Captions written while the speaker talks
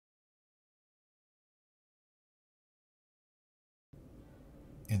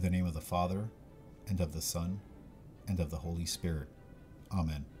In the name of the Father, and of the Son, and of the Holy Spirit.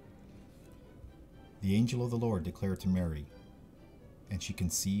 Amen. The angel of the Lord declared to Mary, and she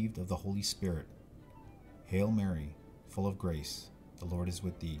conceived of the Holy Spirit. Hail Mary, full of grace, the Lord is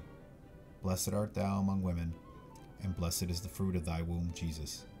with thee. Blessed art thou among women, and blessed is the fruit of thy womb,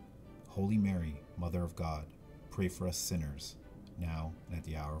 Jesus. Holy Mary, Mother of God, pray for us sinners, now and at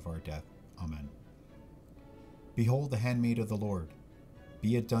the hour of our death. Amen. Behold the handmaid of the Lord.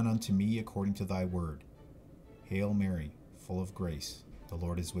 Be it done unto me according to thy word. Hail Mary, full of grace, the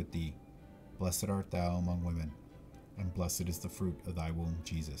Lord is with thee. Blessed art thou among women, and blessed is the fruit of thy womb,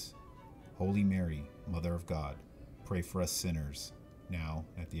 Jesus. Holy Mary, Mother of God, pray for us sinners, now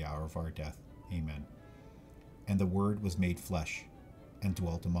and at the hour of our death. Amen. And the Word was made flesh, and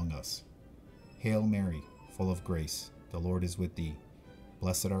dwelt among us. Hail Mary, full of grace, the Lord is with thee.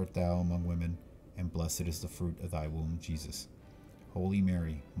 Blessed art thou among women, and blessed is the fruit of thy womb, Jesus. Holy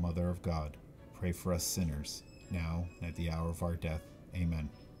Mary, Mother of God, pray for us sinners, now and at the hour of our death. Amen.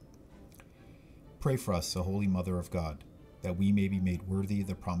 Pray for us, O Holy Mother of God, that we may be made worthy of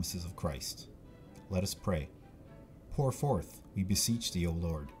the promises of Christ. Let us pray. Pour forth, we beseech thee, O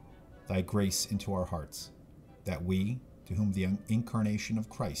Lord, thy grace into our hearts, that we, to whom the incarnation of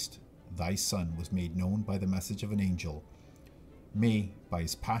Christ, thy Son, was made known by the message of an angel, may, by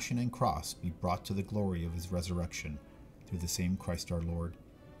his passion and cross, be brought to the glory of his resurrection, through the same Christ our Lord.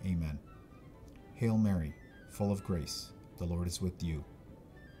 Amen. Hail Mary, full of grace, the Lord is with you.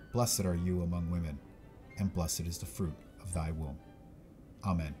 Blessed are you among women, and blessed is the fruit of thy womb.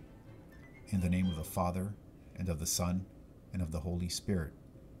 Amen. In the name of the Father, and of the Son, and of the Holy Spirit.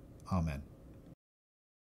 Amen.